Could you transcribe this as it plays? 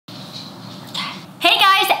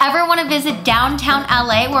ever want to visit downtown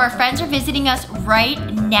LA, where our friends are visiting us right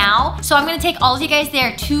now. So I'm gonna take all of you guys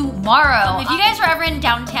there tomorrow. If you guys are ever in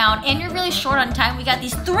downtown and you're really short on time, we got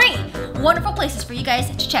these 3 wonderful places for you guys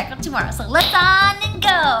to check out tomorrow. So let's on and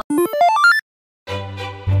go.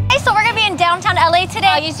 So we're gonna be in downtown LA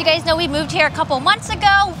today. As you guys know, we moved here a couple months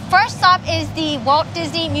ago. First stop is the Walt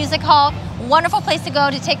Disney Music Hall. Wonderful place to go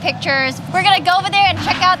to take pictures. We're gonna go over there and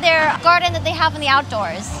check out their garden that they have in the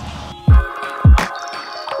outdoors.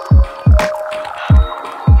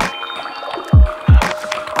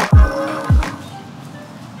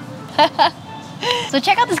 So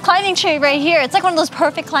check out this climbing tree right here. It's like one of those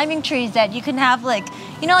perfect climbing trees that you can have, like,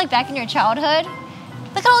 you know, like back in your childhood.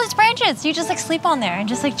 Look at all these branches. You just like sleep on there and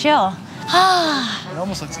just like chill. It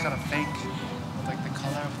almost looks kind of fake with like the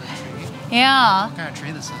color of the tree. Yeah. What kind of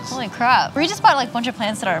tree this is? Holy crap. We just bought like a bunch of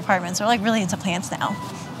plants at our apartment, so we're like really into plants now.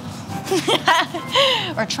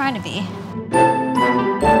 Or trying to be.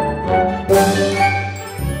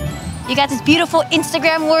 You got this beautiful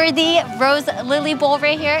Instagram-worthy rose lily bowl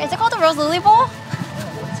right here. Is it called a rose lily bowl?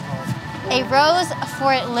 A rose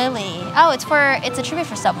for Lily. Oh, it's a tribute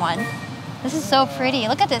for someone. This is so pretty.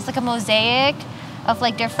 Look at this, like a mosaic of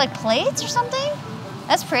like different like plates or something.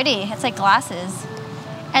 That's pretty. It's like glasses.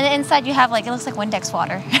 And then inside you have like, it looks like Windex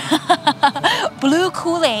water. Blue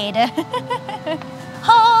Kool-Aid.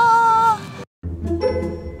 Oh.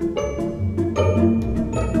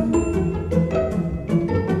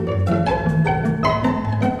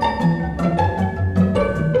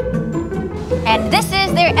 And this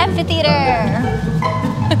is their amphitheater.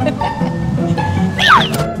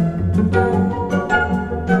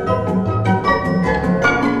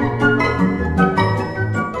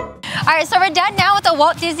 Alright, so we're done now with the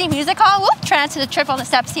Walt Disney Music Hall. Whoop, try not to trip on the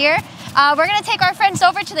steps here. We're gonna take our friends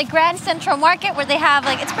over to the Grand Central Market, where they have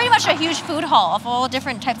like, it's pretty much a huge food hall of all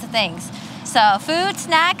different types of things. So food,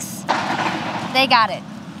 snacks, they got it.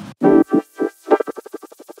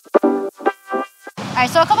 Alright,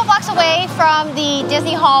 so a couple blocks away from the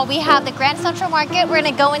Disney Hall, we have the Grand Central Market. We're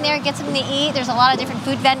gonna go in there and get something to eat. There's a lot of different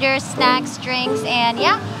food vendors, snacks, drinks, and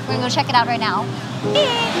yeah, we're gonna go check it out right now.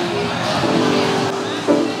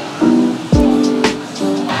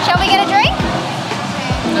 Shall we get a drink?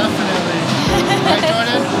 Definitely. Right,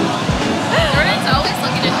 Jordan? Jordan's always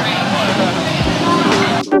looking to drink.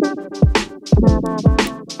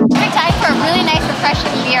 Perfect time for a really nice,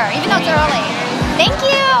 refreshing beer, even though it's early. Thank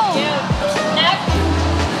you.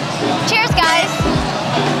 Cheers, guys.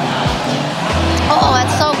 Oh,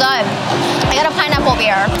 that's so good. I got a pineapple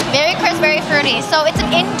beer. Very crisp, very fruity. So it's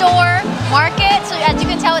an indoor market. So as you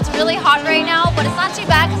can tell, it's really hot right now, but it's not too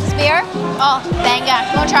bad because it's beer. Oh, banga.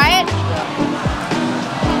 You want to try it?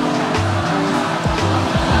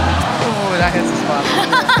 Oh, that hits the spot.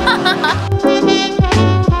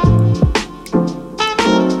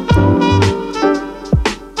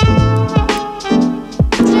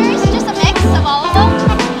 Just a mix of all of them.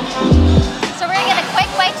 So we're going to get a quick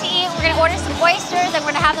bite to eat. We're going to order some oysters, and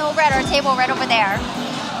we're going to have them over at our table right over there.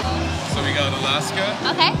 So we got Alaska,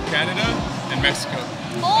 Okay. Canada, and Mexico.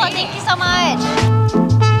 Cool, thank you so much.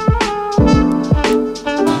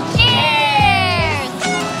 Cheers!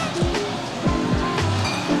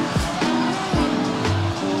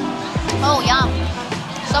 Oh, yum.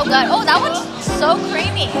 So good. Oh, that one's so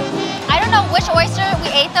creamy. I don't know which oyster we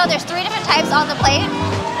ate though. There's 3 different types on the plate,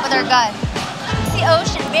 but they're good. The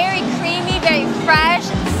ocean, very creamy, very fresh,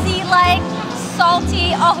 sea-like,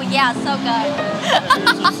 salty. Oh yeah, so good.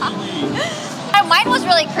 Mine was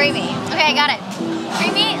really creamy. Okay, I got it.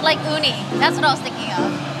 Creamy like uni. That's what I was thinking of.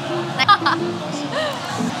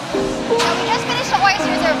 So we just finished the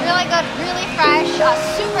oysters. They're really good, really fresh,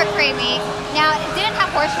 super creamy. Now, it didn't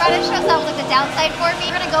have horseradish, so that was like the downside for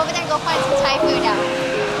me. We're gonna go over there and go find some Thai food now.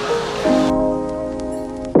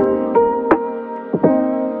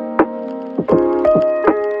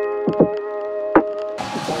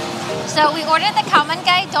 So we ordered the khao man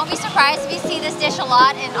gai. Don't be surprised if you see this dish a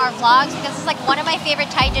lot in our vlogs, because it's like one of my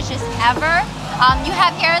favorite Thai dishes ever. You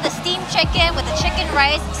have here the steamed chicken with the chicken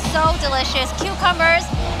rice, so delicious. Cucumbers,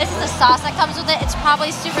 this is the sauce that comes with it. It's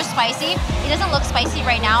probably super spicy. It doesn't look spicy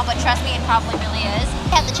right now, but trust me, it probably really is.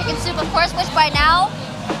 We have the chicken soup, of course, which by now,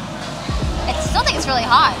 I still think it's really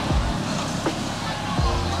hot.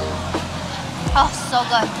 Oh, so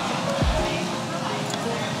good.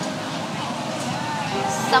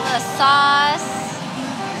 Some of the sauce.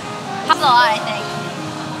 Half a lot, I think.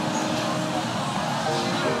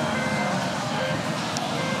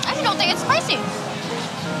 I actually don't think it's spicy.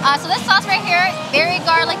 So this sauce right here, very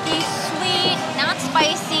garlicky, sweet, not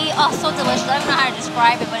spicy. Oh, so delicious. I don't know how to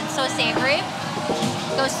describe it, but it's so savory.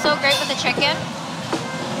 Goes so great with the chicken.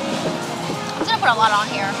 I'm gonna put a lot on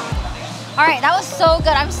here. All right, that was so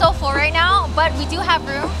good. I'm so full right now, but we do have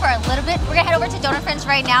room for a little bit. We're gonna head over to Donut Friends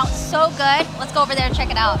right now. So good. Let's go over there and check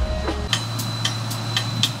it out.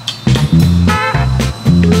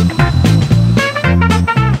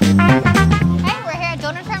 Hey, we're here at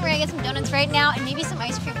Donut Friend. We're gonna get some donuts right now and maybe some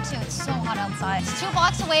ice cream too. It's so hot outside. It's 2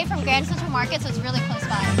 blocks away from Grand Central Market, so it's really close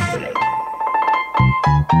by.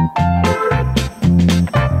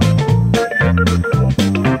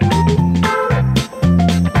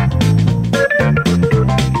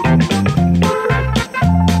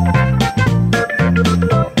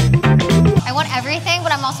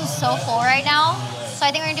 So full right now, so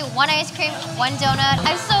I think we're gonna do 1 ice cream, 1 donut.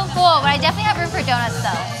 I'm so full, but I definitely have room for donuts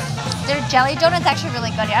though. Their jelly donut's actually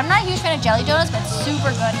really good here. I'm not a huge fan of jelly donuts, but it's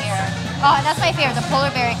super good here. Oh, and that's my favorite, the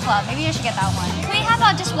Polar Berry Club. Maybe you should get that one. Can we have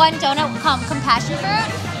just 1 donut compassion fruit?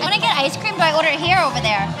 When I get ice cream, do I order it here or over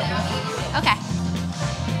there? Okay.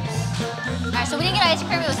 Alright, so we didn't get ice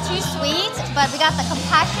cream, it was too sweet, but we got the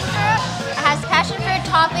compassion fruit. It has passion fruit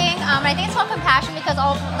topping. I think it's called compassion because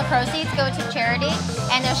all the proceeds go to charity.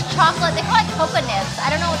 And there's chocolate, they call it cocoa nibs.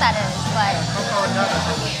 I don't know what that is, but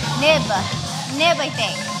nib, I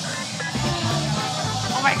think.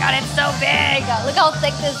 Oh my god, it's so big. Look how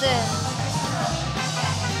thick this is.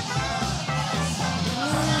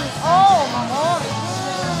 Oh my god.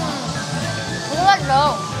 Look at that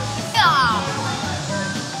dough. Yeah.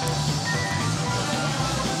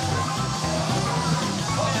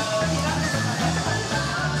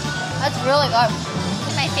 That's really good.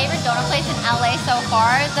 It's my favorite donut place in LA so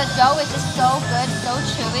far. The dough is just so good, so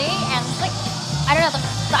chewy, and it's like, I don't know,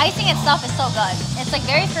 the icing itself is so good. It's like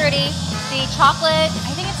very fruity. The chocolate,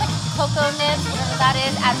 I think it's like cocoa nibs, whatever that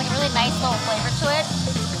is, adds like a really nice little flavor to it.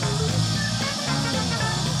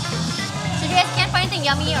 So if you guys can't find anything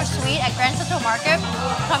yummy or sweet at Grand Central Market,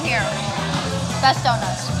 come here. Best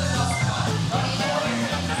donuts.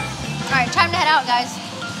 All right, time to head out, guys.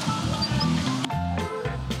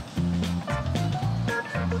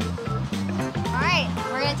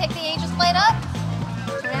 We're gonna take the Angel's Plate up,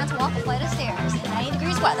 so we're gonna have to walk a flight of stairs in 90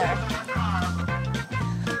 degrees weather.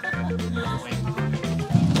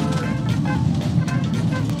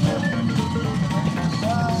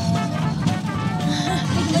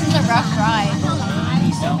 This is a rough ride.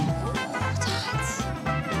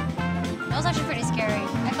 That was actually pretty scary.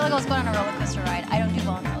 I feel like I was going on a roller coaster ride. I don't do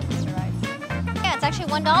well on roller coaster rides. Yeah, it's actually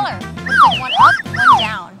 $1. It's like 1 up, 1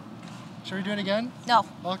 down. Should we do it again? No.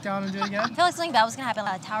 Walk down and do it again? I feel like something bad was gonna happen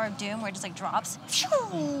at Tower of Doom where it just like drops.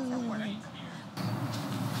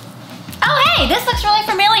 Oh hey, this looks really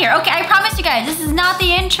familiar. Okay, I promise you guys, this is not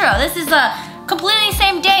the intro. This is a completely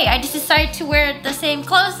same day. I just decided to wear the same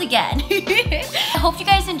clothes again. I hope you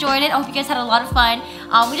guys enjoyed it. I hope you guys had a lot of fun.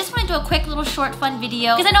 We just want to do a quick little short fun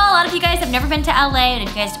video because I know a lot of you guys have never been to LA, and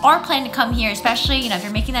if you guys are planning to come here, especially if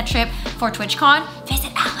you're making that trip for TwitchCon,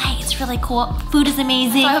 visit LA. It's really cool. Food is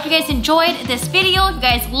amazing. So I hope you guys enjoyed this video. If you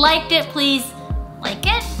guys liked it, please like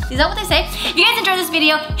it. Is that what they say? If you guys enjoyed this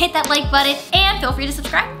video, hit that like button and feel free to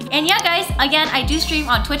subscribe. And yeah guys, again, I do stream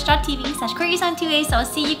on twitch.tv/CORGISAAN2A, so I'll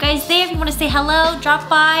see you guys there. If you want to say hello, drop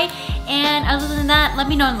by. And other than that, let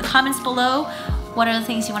me know in the comments below what are the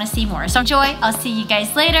things you want to see more. So enjoy, I'll see you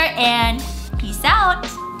guys later, and peace out.